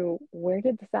working through, where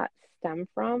did that stem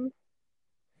from?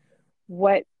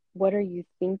 What are you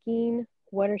thinking?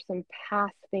 What are some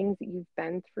past things that you've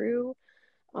been through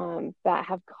that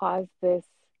have caused this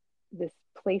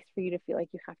place for you to feel like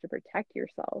you have to protect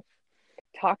yourself?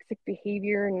 Toxic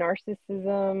behavior,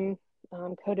 narcissism,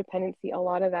 codependency, a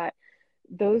lot of that,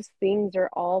 those things are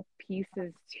all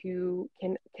pieces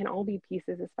can all be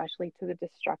pieces, especially to the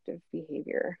destructive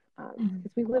behavior,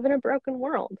 because we live in a broken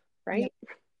world, right?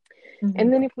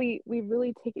 And then if we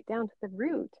really take it down to the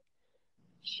root,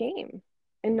 shame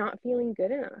and not feeling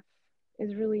good enough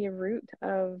is really a root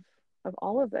of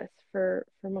all of this. For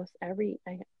most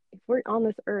if we're on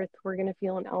this earth, we're going to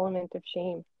feel an element of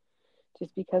shame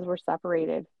just because we're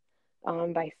separated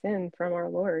by sin from our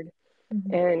Lord.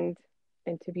 And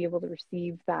to be able to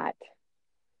receive that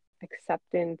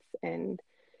acceptance, and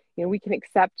we can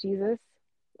accept Jesus.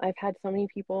 I've had so many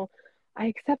people, I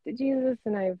accepted Jesus,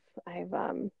 and I've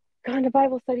gone to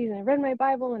Bible studies, and I read my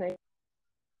Bible, and I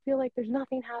feel like there's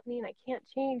nothing happening. I can't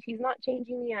change. He's not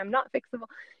changing me. I'm not fixable,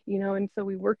 and so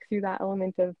we work through that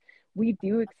element of, we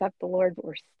do accept the Lord, but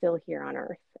we're still here on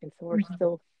earth, and so we're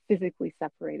still physically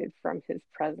separated from his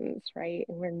presence, right?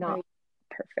 And we're not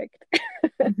perfect.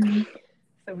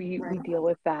 So we deal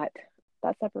with that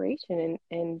separation,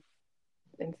 and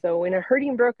so in a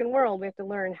hurting, broken world, we have to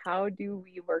learn, how do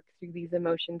we work through these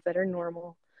emotions that are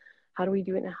normal? How do we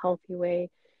do it in a healthy way?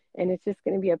 And it's just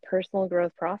going to be a personal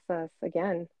growth process.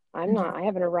 Again, I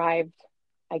haven't arrived.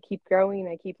 I keep growing,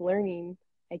 I keep learning,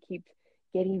 I keep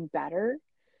getting better,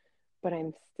 but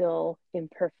I'm still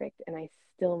imperfect and I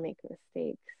still make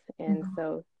mistakes. And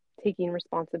so taking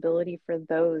responsibility for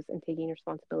those, and taking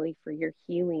responsibility for your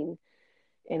healing,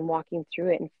 and walking through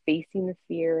it, and facing the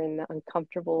fear and the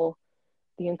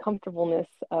uncomfortableness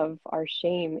of our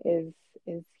shame is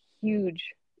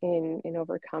huge in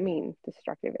overcoming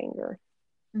destructive anger.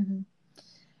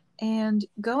 And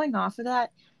going off of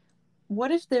that, what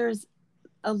if there's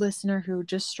a listener who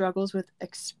just struggles with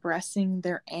expressing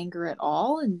their anger at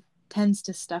all and tends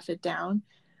to stuff it down?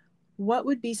 What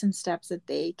would be some steps that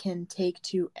they can take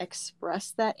to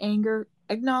express that anger,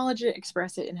 acknowledge it,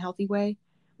 express it in a healthy way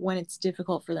when it's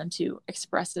difficult for them to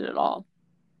express it at all?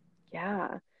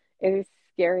 Yeah, it is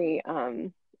scary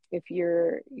if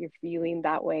you're feeling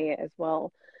that way as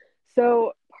well.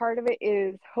 So part of it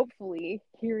is hopefully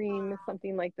hearing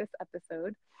something like this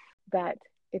episode, that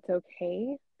it's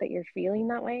okay that you're feeling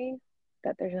that way,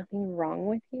 that there's nothing wrong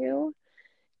with you,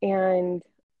 and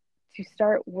to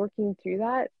start working through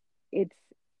that,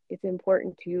 it's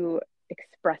important to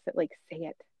express it, like say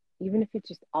it, even if it's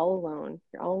just all alone.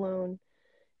 You're all alone.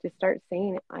 Just start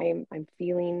saying, I'm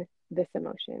feeling this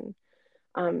emotion.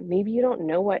 Maybe you don't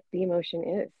know what the emotion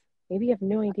is. Maybe you have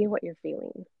no idea what you're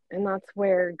feeling. And that's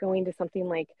where going to something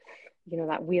like,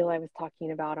 that wheel I was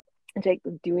talking about, like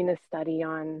doing a study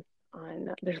on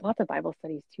there's lots of Bible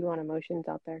studies too on emotions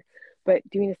out there, but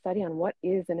doing a study on what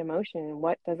is an emotion and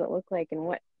what does it look like and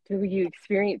what do you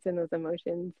experience in those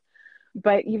emotions.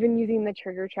 But even using the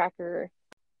trigger tracker,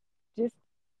 just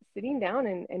sitting down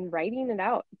and writing it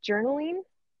out. Journaling,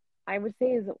 I would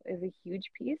say, is a huge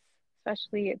piece,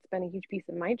 especially it's been a huge piece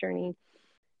of my journey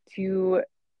to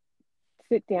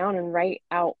sit down and write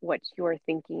out what you're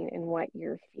thinking and what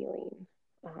you're feeling.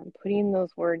 Putting those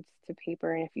words to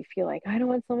paper. And if you feel like, I don't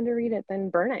want someone to read it, then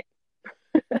burn it.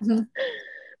 Mm-hmm.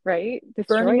 Right? Burning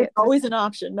Destroy is it. always an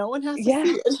option. No one has to see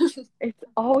it. It's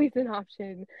always an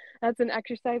option. That's an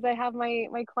exercise I have my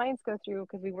clients go through,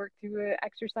 because we work through an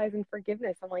exercise in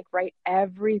forgiveness. I'm like, write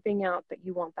everything out that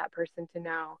you want that person to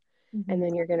know. Mm-hmm. And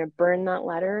then you're going to burn that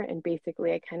letter. And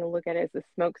basically, I kind of look at it as the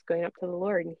smoke's going up to the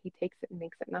Lord, and he takes it and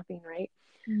makes it nothing, right?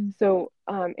 Mm-hmm. So,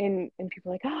 and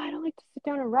people are like, oh, I don't like to sit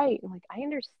down and write. I'm like, I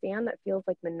understand that feels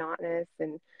like monotonous,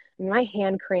 and my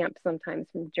hand cramps sometimes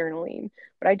from journaling,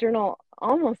 but I journal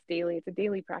almost daily. It's a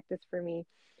daily practice for me.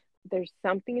 There's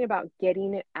something about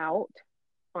getting it out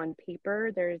on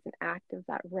paper. There's an act of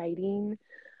that writing.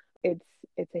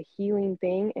 It's a healing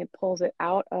thing. It pulls it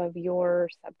out of your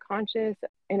subconscious,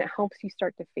 and it helps you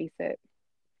start to face it.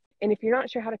 And if you're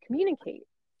not sure how to communicate,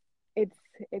 it's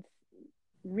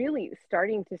really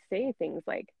starting to say things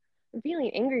like, I'm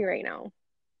feeling angry right now,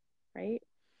 right?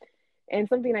 And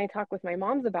something I talk with my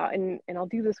moms about, and I'll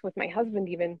do this with my husband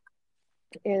even,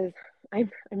 is I'm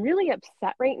really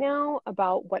upset right now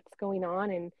about what's going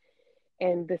on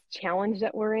and this challenge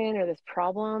that we're in, or this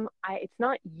problem. It's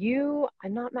not you.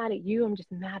 I'm not mad at you. I'm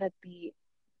just mad at the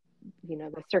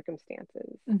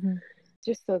circumstances. Mm-hmm.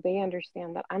 Just so they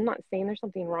understand that I'm not saying there's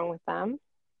something wrong with them,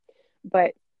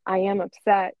 but I am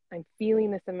upset. I'm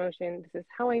feeling this emotion. This is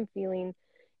how I'm feeling.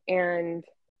 And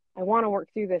I want to work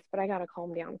through this, but I got to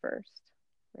calm down first.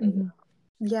 Right? Mm-hmm.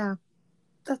 Yeah.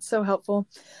 That's so helpful.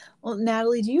 Well,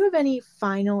 Natalie, do you have any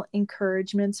final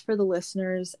encouragements for the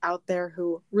listeners out there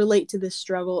who relate to this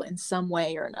struggle in some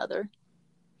way or another?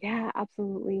 Yeah,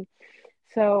 absolutely.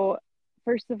 So,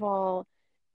 first of all,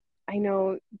 I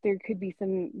know there could be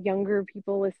some younger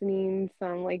people listening,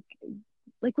 some like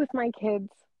with my kids,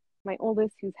 my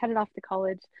oldest who's headed off to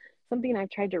college. Something I've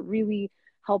tried to really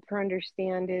help her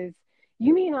understand is,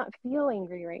 you may not feel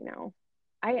angry right now.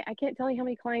 I can't tell you how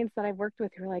many clients that I've worked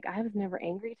with who are like, I was never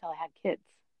angry till I had kids,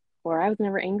 or I was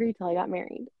never angry till I got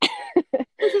married.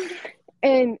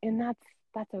 and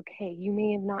that's okay. You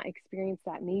may have not experienced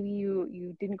that. Maybe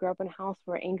you didn't grow up in a house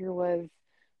where anger was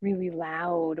really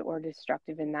loud or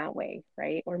destructive in that way,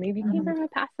 right? Or maybe you came from a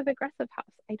passive aggressive house.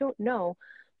 I don't know.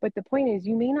 But the point is,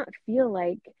 you may not feel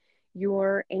like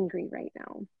you're angry right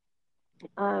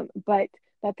now. But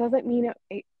that doesn't mean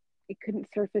it couldn't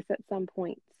surface at some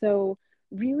point. So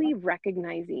really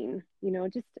recognizing,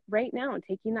 just right now,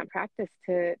 taking that practice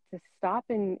to stop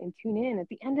and tune in at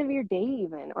the end of your day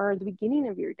even, or the beginning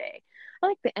of your day. I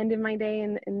like the end of my day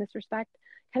in this respect,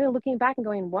 kind of looking back and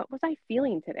going, what was I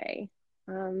feeling today?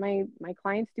 My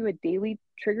clients do a daily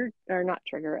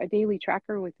a daily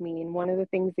tracker with me. And one of the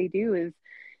things they do is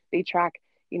they track,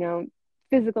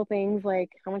 physical things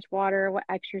like how much water, what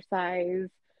exercise,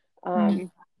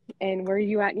 and where are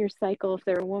you at in your cycle if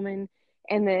they're a woman.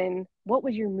 And then what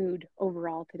was your mood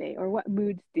overall today, or what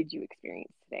moods did you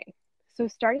experience today? So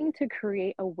starting to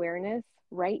create awareness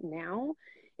right now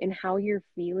in how you're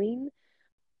feeling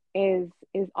is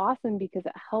awesome, because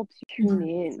it helps you tune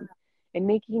in and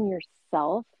making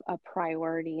yourself a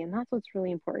priority. And that's what's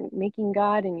really important, making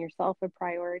God and yourself a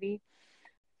priority,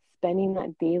 spending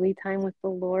that daily time with the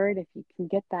Lord. If you can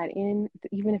get that in,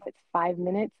 even if it's 5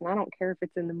 minutes, and I don't care if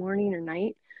it's in the morning or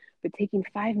night, but taking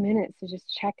 5 minutes to just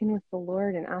check in with the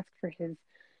Lord and ask for his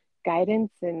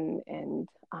guidance and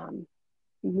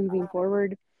moving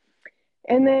forward.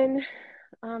 And then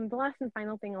the last and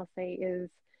final thing I'll say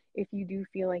is, if you do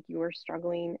feel like you are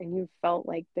struggling and you felt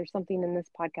like there's something in this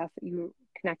podcast that you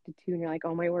connected to and you're like,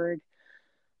 oh my word,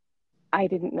 I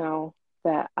didn't know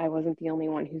that I wasn't the only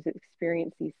one who's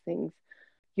experienced these things.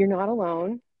 You're not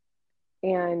alone,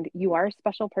 and you are a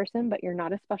special person, but you're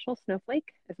not a special snowflake,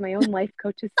 as my own life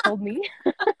coach has told me.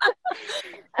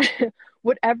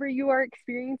 Whatever you are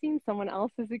experiencing, someone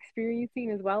else is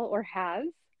experiencing as well, or has.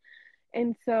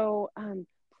 And so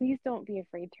please don't be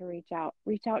afraid to reach out.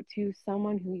 Reach out to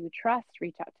someone who you trust.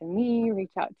 Reach out to me.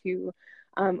 Reach out to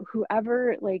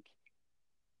whoever. Like,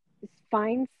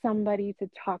 find somebody to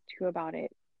talk to about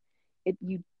it.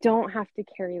 You don't have to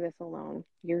carry this alone.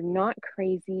 You're not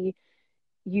crazy.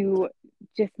 You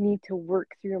just need to work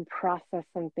through and process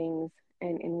some things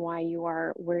and why you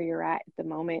are where you're at the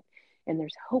moment. And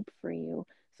there's hope for you.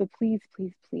 So please,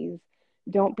 please, please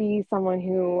don't be someone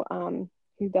who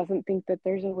doesn't think that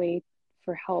there's a way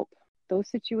for help. Those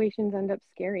situations end up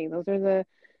scary. Those are the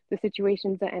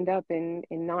situations that end up in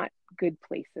not good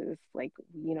places. Like,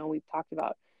 we've talked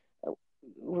about,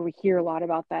 where we hear a lot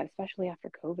about that, especially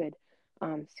after COVID,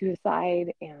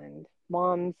 suicide and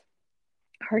moms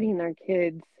hurting their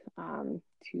kids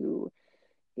to,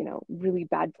 really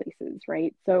bad places,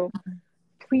 right? So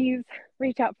please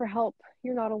reach out for help.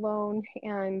 You're not alone,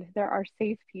 and there are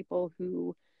safe people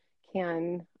who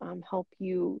can help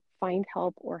you find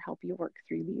help or help you work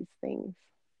through these things.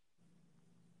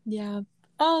 Yeah.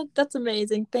 Oh, that's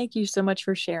amazing. Thank you so much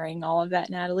for sharing all of that,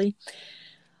 Natalie.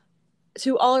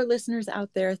 To all our listeners out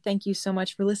there, thank you so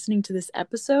much for listening to this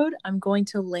episode. I'm going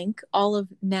to link all of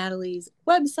Natalie's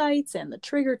websites and the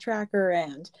trigger tracker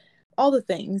and all the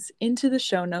things into the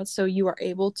show notes, so you are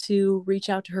able to reach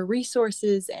out to her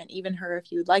resources and even her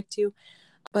if you'd like to.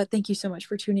 But thank you so much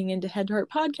for tuning in to Head to Heart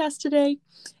Podcast today,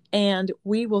 and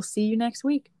we will see you next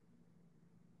week.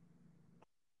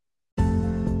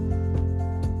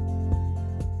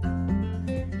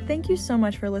 Thank you so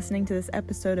much for listening to this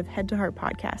episode of Head to Heart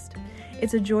Podcast.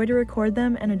 It's a joy to record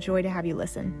them and a joy to have you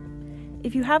listen.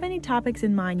 If you have any topics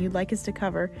in mind you'd like us to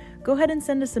cover, go ahead and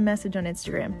send us a message on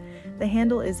Instagram. The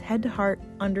handle is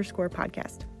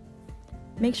headtoheart_podcast.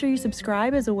 Make sure you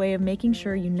subscribe as a way of making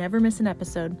sure you never miss an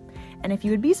episode. And if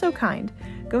you would be so kind,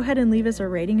 go ahead and leave us a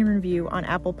rating and review on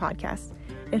Apple Podcasts.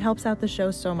 It helps out the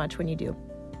show so much when you do.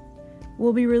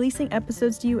 We'll be releasing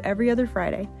episodes to you every other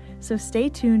Friday, so stay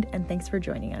tuned and thanks for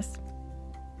joining us.